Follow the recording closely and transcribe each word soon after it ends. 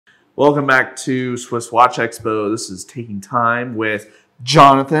Welcome back to Swiss Watch Expo. This is Taking Time with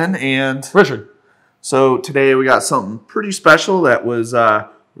Jonathan and Richard. So today we got something pretty special that was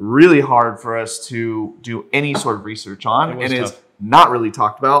really hard for us to do any sort of research on and is not really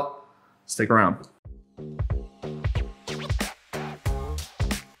talked about. Stick around.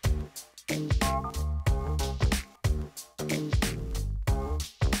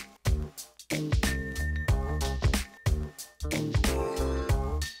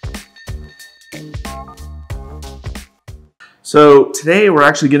 So today we're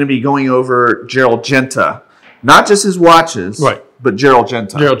actually going to be going over Gerald Genta. Not just his watches, right, but Gerald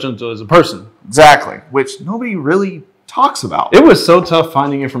Genta. Gerald Genta is a person. Exactly, which nobody really talks about. It was so tough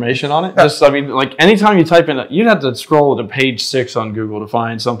finding information on it. Just, I mean, like anytime you type in, you'd have to scroll to page 6 on Google to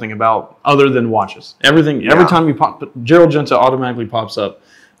find something about other than watches. Everything, every time you pop, Gerald Genta automatically pops up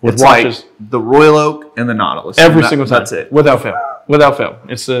with watches. Like the Royal Oak and the Nautilus. Every single time. That's it. Without fail. Without fail.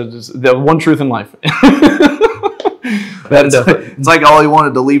 It's the one truth in life. It's like all he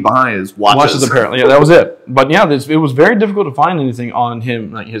wanted to leave behind is watches. Watches, apparently. Yeah, that was it. But yeah, it was very difficult to find anything on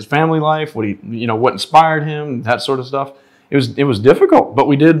him, like his family life, what what inspired him, that sort of stuff. It was difficult, but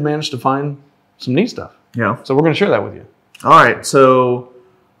we did manage to find some neat stuff. Yeah. So we're going to share that with you. All right. So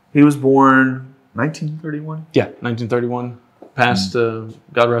he was born 1931. Yeah, 1931. Passed,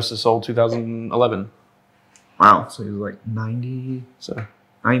 God rest his soul, 2011. Wow. So he was like 90. So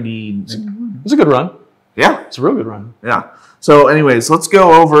 90. It's a good run. Yeah. It's a real good run. Yeah. So anyways, let's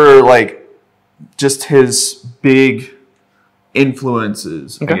go over like just his big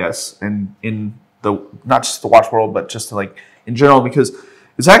influences, I guess, and in the not just the watch world, but just like in general, because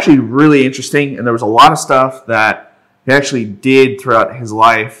it's actually really interesting, and there was a lot of stuff that he actually did throughout his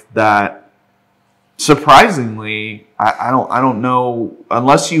life that surprisingly, I don't know,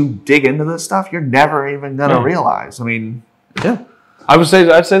 unless you dig into this stuff, you're never even gonna realize. I mean, yeah. I'd say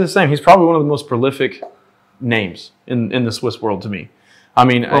the same. He's probably one of the most prolific names in the Swiss world to me. I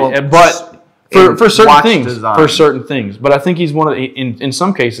mean, but for certain things, but I think he's one of in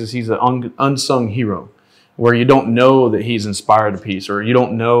some cases he's an unsung hero, where you don't know that he's inspired a piece, or you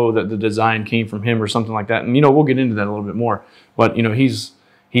don't know that the design came from him or something like that. And we'll get into that a little bit more. But he's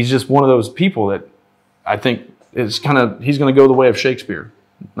just one of those people that I think he's going to go the way of Shakespeare.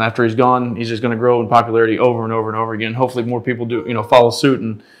 After he's gone, he's just going to grow in popularity over and over and over again. Hopefully more people do, follow suit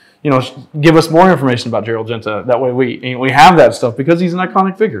and, give us more information about Gerald Genta. That way we have that stuff because he's an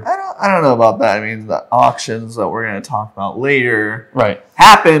iconic figure. I don't know about that. I mean, the auctions that we're going to talk about later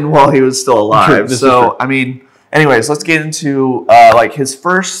happened while he was still alive. So, I mean, anyways, let's get into, like, his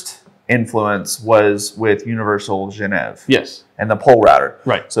first influence was with Universal Geneve. Yes. And the Polerouter.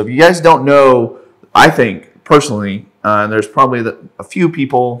 Right. So if you guys don't know, I think, personally, there's probably a few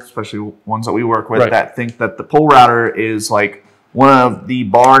people, especially ones that we work with, that think that the Polerouter is like one of the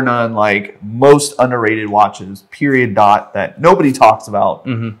bar none, like most underrated watches, period dot, that nobody talks about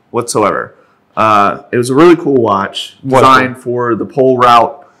whatsoever. It was a really cool watch designed for the pole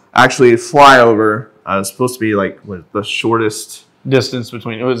route. Actually, flyover was supposed to be like the shortest distance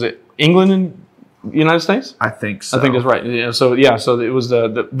between. Was it England and United States? I think so. I think that's right. Yeah. So it was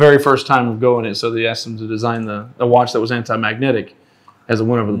the very first time of going it. So they asked him to design a watch that was anti-magnetic as a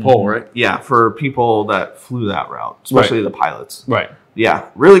win over the pole, right? Yeah, for people that flew that route, especially the pilots. Right. Yeah,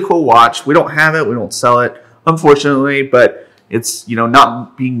 really cool watch. We don't have it. We don't sell it, unfortunately, but it's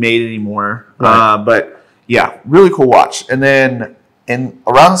not being made anymore. Right. But yeah, really cool watch. And then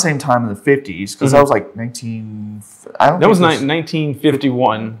around the same time in the 50s, because that was like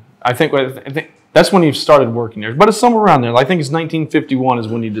 1951. I think that's when he started working there. But it's somewhere around there. I think it's 1951 is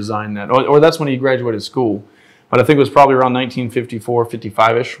when he designed that. Or that's when he graduated school. But I think it was probably around 1954,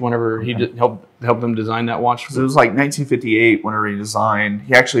 55-ish, whenever he helped them design that watch. So it was like 1958 whenever he designed.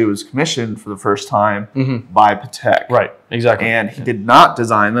 He actually was commissioned for the first time by Patek. Right, exactly. And he did not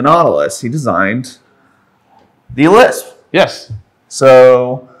design the Nautilus. He designed the Ellipse. Yes.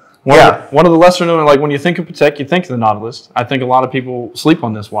 So... One of the lesser known, like when you think of Patek, you think of the Nautilus. I think a lot of people sleep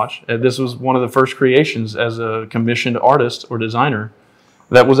on this watch. This was one of the first creations as a commissioned artist or designer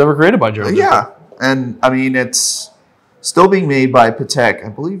that was ever created by Gerald. Yeah, and I mean it's still being made by Patek, I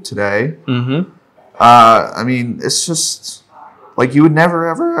believe, today. I mean, it's just like you would never,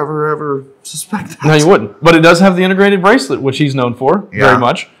 ever suspect that. No, you wouldn't. But it does have the integrated bracelet, which he's known for very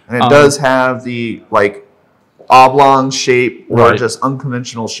much, and it does have the oblong shape or just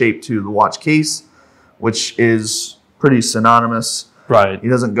unconventional shape to the watch case, which is pretty synonymous. Right. He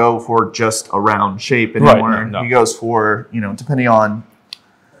doesn't go for just a round shape anymore. Right, no. He goes for, depending on,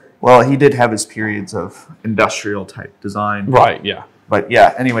 well, he did have his periods of industrial type design. Right, yeah. But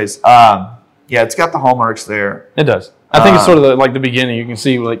yeah, anyways, Yeah, it's got the hallmarks there. It does. I think it's sort of like the beginning. You can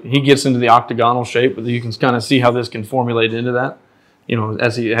see like he gets into the octagonal shape, but you can kind of see how this can formulate into that. You know,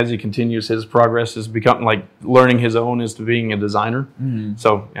 as he continues his progress, is becoming like learning his own as to being a designer. Mm-hmm.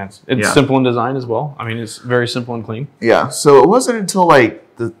 So yeah, it's simple in design as well. I mean, it's very simple and clean. Yeah. So it wasn't until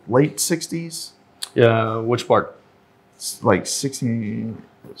like the late 60s. Yeah. Which part? Like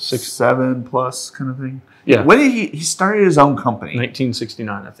 67 plus kind of thing. Yeah. When did he started his own company?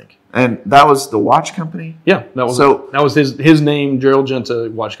 1969, I think. And that was the watch company? Yeah, that was his name, Gerald Genta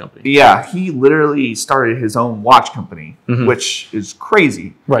Watch Company. Yeah, he literally started his own watch company, which is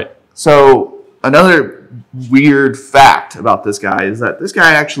crazy. Right. So another weird fact about this guy is that this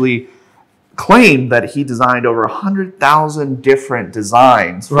guy actually claimed that he designed over 100,000 different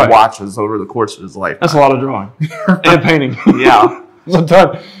designs for watches over the course of his life. That's a lot of drawing and painting. Yeah. It's a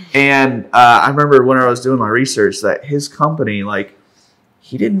ton. And I remember when I was doing my research that his company, like,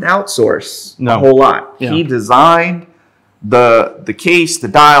 he didn't outsource a whole lot. Yeah. He designed the case, the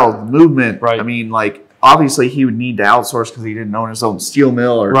dial, the movement. Right. I mean, like, obviously he would need to outsource because he didn't own his own steel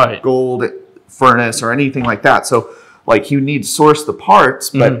mill or gold furnace or anything like that. So, like, he would need to source the parts,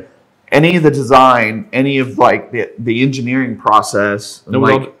 but any of the design, any of, like, the engineering process. It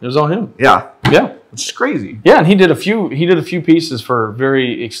was all him. Yeah. Yeah. Which is crazy. Yeah, and he did a few pieces for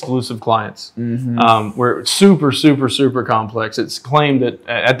very exclusive clients, where it's super, super, super complex. It's claimed that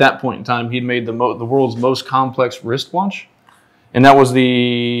at that point in time he'd made the world's most complex wristwatch, and that was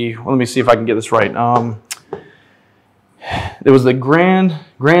the. Well, let me see if I can get this right. It was the Grand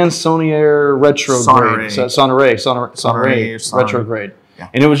Sonnerie retrograde, Sonnerie retrograde,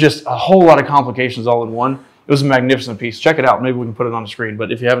 and it was just a whole lot of complications all in one. It was a magnificent piece. Check it out. Maybe we can put it on the screen.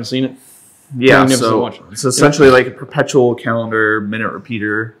 But if you haven't seen it. Yeah, so it's essentially like a perpetual calendar minute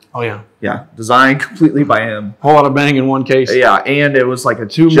repeater. Oh, yeah. Yeah, designed completely by him. A whole lot of bang in one case. Yeah, and it was like a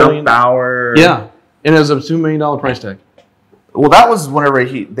jump hour. Yeah, and it was a $2 million price tag. Well, that was whenever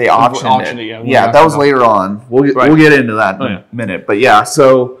they auctioned it. Yeah, that was later on. We'll get into that in a minute. But yeah,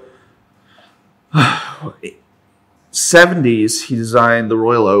 so 70s, he designed the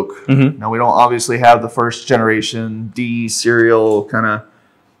Royal Oak. Now, we don't obviously have the first generation D serial kind of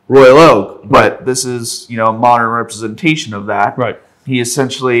Royal Oak, but this is, you know, a modern representation of that. Right. He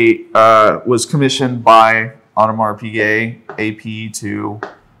essentially was commissioned by Audemars Piguet AP to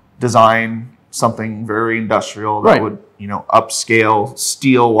design something very industrial that would, you know, upscale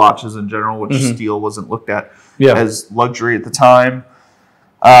steel watches in general, which steel wasn't looked at as luxury at the time.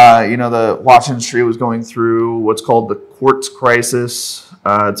 You know, the watch industry was going through what's called the quartz crisis.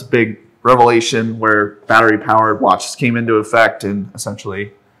 It's a big revelation where battery-powered watches came into effect and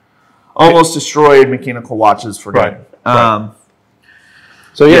essentially almost destroyed mechanical watches for good.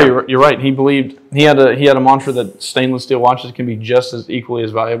 So yeah, you're right. He believed he had a mantra that stainless steel watches can be just as equally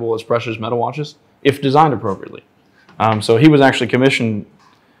as valuable as precious metal watches if designed appropriately. So he was actually commissioned,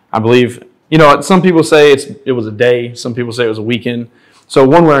 I believe. You know, some people say it was a day. Some people say it was a weekend. So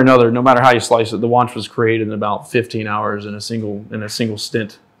one way or another, no matter how you slice it, the watch was created in about 15 hours in a single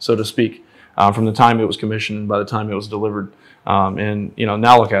stint, so to speak, from the time it was commissioned by the time it was delivered. And you know,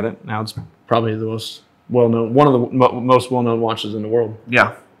 now look at it. Now it's probably the most well-known, one of the most well-known watches in the world.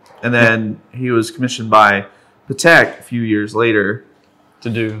 Yeah, and then he was commissioned by Patek a few years later to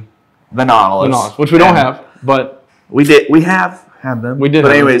do the Nautilus, which we don't have, but we have had them. We did,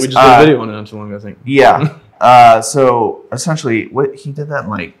 but anyways, we just did a video on it not too long ago, I think. Yeah. So essentially, he did that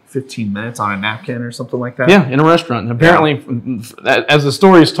in like 15 minutes on a napkin or something like that. Yeah, in a restaurant. And apparently, as the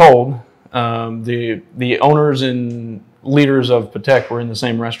story is told, the owners and leaders of Patek were in the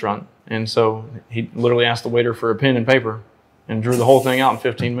same restaurant, and so he literally asked the waiter for a pen and paper and drew the whole thing out in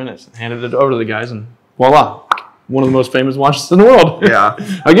 15 minutes and handed it over to the guys, and voila, one of the most famous watches in the world. Yeah.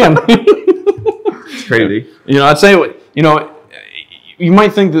 Again. It's crazy. You know, I'd say, you know, you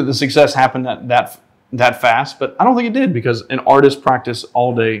might think that the success happened that fast, but I don't think it did, because an artist practices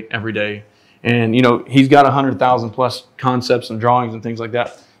all day, every day. And, you know, he's got 100,000 plus concepts and drawings and things like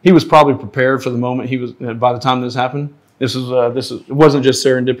that. He was probably prepared for the moment. By the time this happened, it wasn't just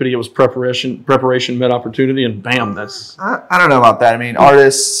serendipity. It was preparation met opportunity, and bam, that's. I don't know about that. I mean,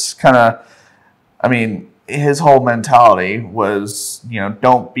 artists kind of, I mean, his whole mentality was, you know,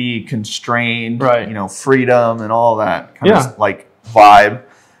 don't be constrained, right? You know, freedom and all that kind of like vibe.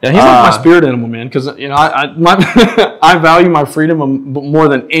 Yeah, he's like my spirit animal, man, because, you know, I value my freedom more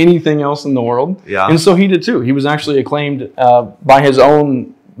than anything else in the world. Yeah. And so he did too. He was actually acclaimed by his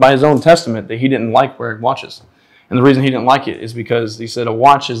own testament that he didn't like wearing watches. And the reason he didn't like it is because he said a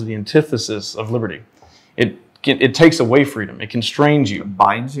watch is the antithesis of liberty. It it takes away freedom. It constrains you. It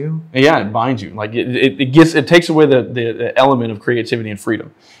binds you? Yeah, it binds you. Like it takes away the element of creativity and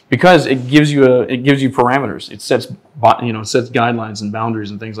freedom, because it gives you parameters. It sets sets guidelines and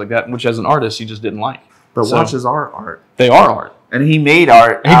boundaries and things like that, which as an artist you just didn't like. But watches are art. They are art. And he made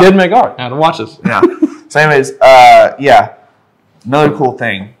art. He did make art out of watches. Yeah. So anyways, another cool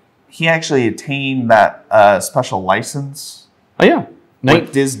thing. He actually attained that special license. Oh yeah.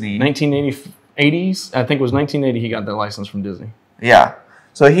 With Disney. 1980s. I think it was 1980 he got that license from Disney. Yeah.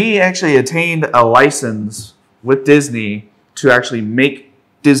 So he actually attained a license with Disney to actually make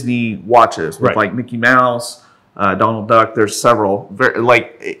Disney watches with like Mickey Mouse, Donald Duck. There's several.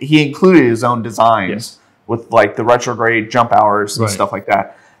 He included his own designs with like the retrograde jump hours and stuff like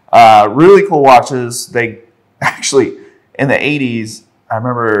that. Really cool watches. They actually, in the 80s, I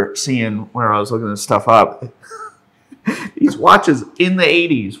remember seeing when I was looking this stuff up, these watches in the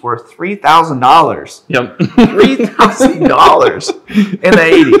 80s were $3,000. Yep. $3,000 in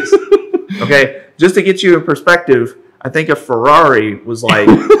the 80s. Okay, just to get you in perspective, I think a Ferrari was like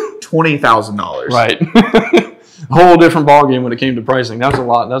 $20,000. Right. A whole different ballgame when it came to pricing. That's a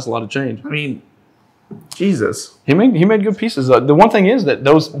lot. That's a lot of change. I mean, Jesus. He made good pieces. The one thing is that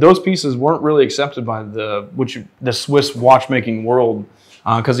those pieces weren't really accepted by the Swiss watchmaking world,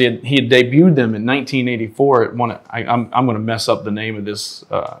 because he had debuted them in 1984 at one. I'm going to mess up the name of this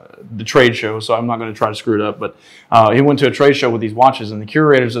the trade show, so I'm not going to try to screw it up. But he went to a trade show with these watches, and the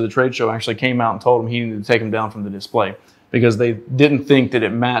curators of the trade show actually came out and told him he needed to take them down from the display because they didn't think that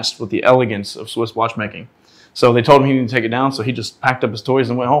it matched with the elegance of Swiss watchmaking. So they told him he needed to take it down. So he just packed up his toys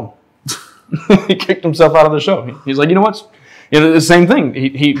and went home. He kicked himself out of the show. He's like, you know what? The same thing.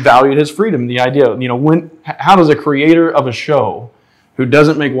 He valued his freedom. The idea, how does a creator of a show who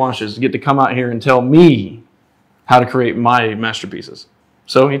doesn't make watches get to come out here and tell me how to create my masterpieces?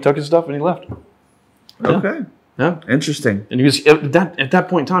 So he took his stuff and he left. Okay. Yeah. Interesting. And he was at that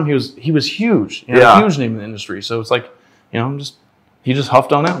point in time he was huge. He had a huge name in the industry. So it's like, he just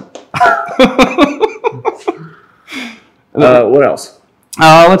huffed on out. What else?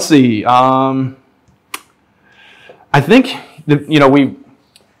 Let's see. I think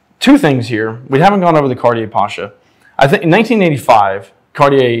two things here. We haven't gone over the Cartier Pasha. I think in 1985,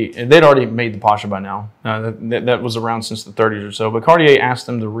 Cartier, they'd already made the Pasha by now. That was around since the 30s or so. But Cartier asked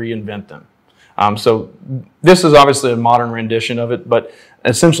them to reinvent them. So this is obviously a modern rendition of it, but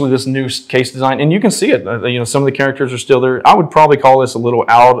essentially this new case design, and you can see it. Some of the characters are still there. I would probably call this a little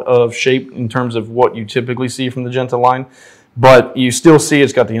out of shape in terms of what you typically see from the Genta line. But you still see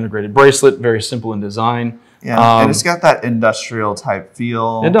it's got the integrated bracelet, very simple in design. Yeah, and it's got that industrial type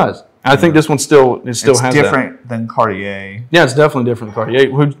feel. It does. I think this one still has that. It's different than Cartier. Yeah, it's definitely different than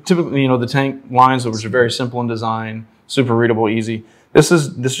Cartier. Who typically, the tank lines, which are very simple in design, super readable, easy. This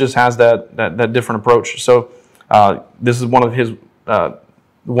just has that different approach. So this is one of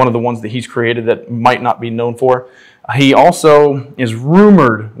the ones that he's created that might not be known for. He also is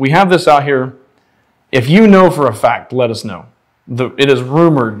rumored. We have this out here. If you know for a fact, let us know. It is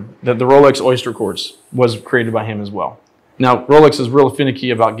rumored that the Rolex Oysterquartz was created by him as well. Now, Rolex is real finicky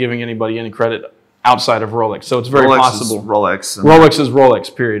about giving anybody any credit outside of Rolex, so it's very possible. Rolex is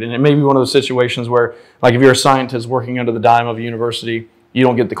Rolex, period. And it may be one of those situations where, like if you're a scientist working under the dime of a university, you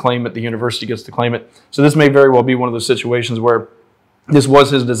don't get to claim it, the university gets to claim it. So this may very well be one of those situations where this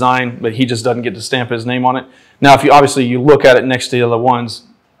was his design, but he just doesn't get to stamp his name on it. Now, if you look at it next to the other ones,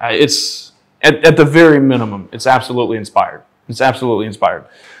 it's... At the very minimum, it's absolutely inspired. It's absolutely inspired.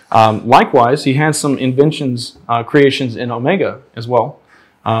 Likewise, he has some inventions, creations in Omega as well.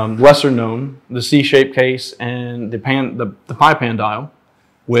 Lesser known, the C-shaped case and the Pi Pan dial,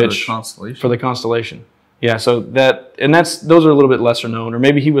 which for the constellation. Yeah, so those are a little bit lesser known, or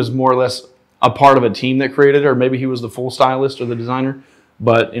maybe he was more or less a part of a team that created it, or maybe he was the full stylist or the designer.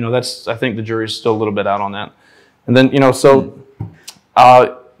 But I think the jury's still a little bit out on that. And then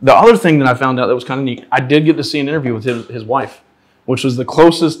the other thing that I found out that was kind of neat, I did get to see an interview with his wife, which was the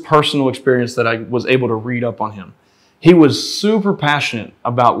closest personal experience that I was able to read up on him. He was super passionate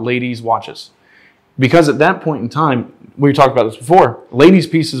about ladies' watches. Because at that point in time, we talked about this before, ladies'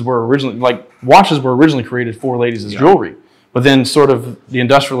 pieces were originally, watches were originally created for ladies as jewelry. But then sort of the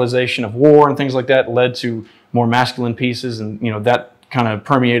industrialization of war and things like that led to more masculine pieces, and that kind of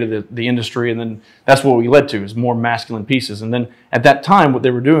permeated the industry, and then that's what we led to, is more masculine pieces. And then at that time, what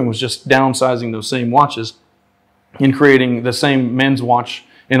they were doing was just downsizing those same watches and creating the same men's watch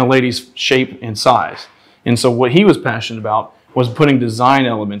in a lady's shape and size. And so what he was passionate about was putting design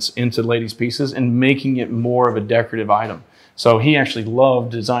elements into ladies' pieces and making it more of a decorative item. So he actually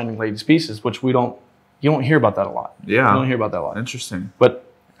loved designing ladies' pieces, which you don't hear about that a lot. Yeah. You don't hear about that a lot. Interesting. But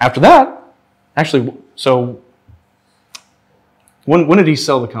after that, actually, so When did he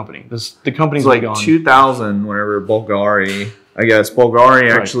sell the company? The company's like gone. 2000. Whenever Bulgari, I guess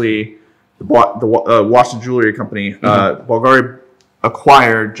Bulgari actually bought the watch and jewelry company. Bulgari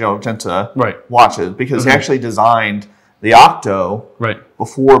acquired Gerald Genta watches because he actually designed the Octo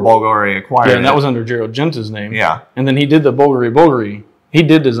before Bulgari acquired it. And that was under Gerald Genta's name. Yeah. And then he did the Bulgari. He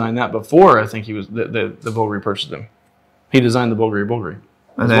did design that before I think he was the Bulgari purchased him. He designed the Bulgari.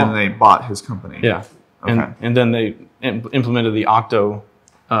 And then they bought his company. Yeah. Okay. And then they implemented the Octo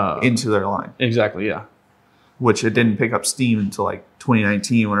into their line. Exactly, yeah. Which it didn't pick up steam until like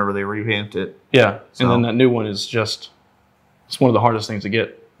 2019 whenever they revamped it. Yeah. So. And then that new one is it's one of the hardest things to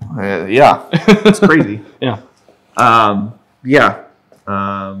get. Yeah. It's crazy. Yeah. Yeah.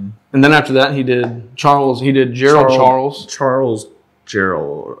 And then after that, he did Gerald. Yeah.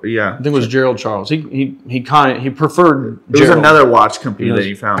 I think it was Gerald Charles. He preferred It was another watch company that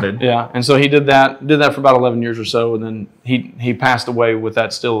he founded. Yeah. And so he did that for about 11 years or so, and then he passed away with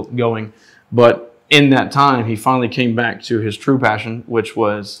that still going. But in that time, he finally came back to his true passion, which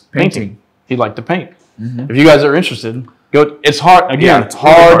was painting. He liked to paint. If you guys are interested, go. It's hard. Again, it's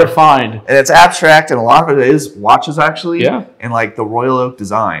hard to find. And it's abstract, and a lot of it is watches, actually. Yeah. And like the Royal Oak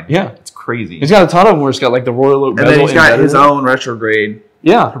design. Yeah. It's crazy. He's got a ton of them where it's got like the Royal Oak bezel. And then he's got his own retrograde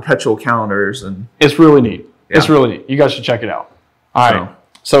perpetual calendars. And it's really neat. Yeah. It's really neat. You guys should check it out. All right.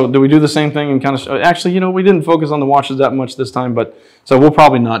 So do we do the same thing and kind of... Actually, we didn't focus on the watches that much this time, but... So we'll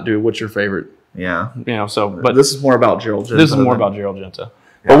probably not do what's your favorite. Yeah. But this is more about Gerald Genta. This is more about Gerald Genta.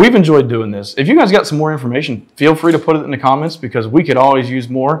 Yeah. But we've enjoyed doing this. If you guys got some more information, feel free to put it in the comments because we could always use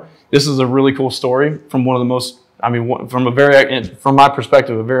more. This is a really cool story from one of the most, from my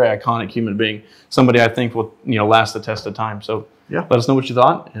perspective, a very iconic human being. Somebody I think will, last the test of time. So let us know what you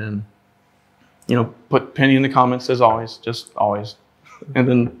thought and, put Penny in the comments as always, just always. And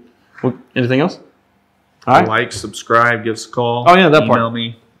then, anything else? All right. Like, subscribe, give us a call. Oh yeah, that part. Email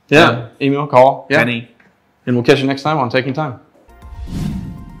me. Yeah, email, call. Yeah. Penny. And we'll catch you next time on Taking Time.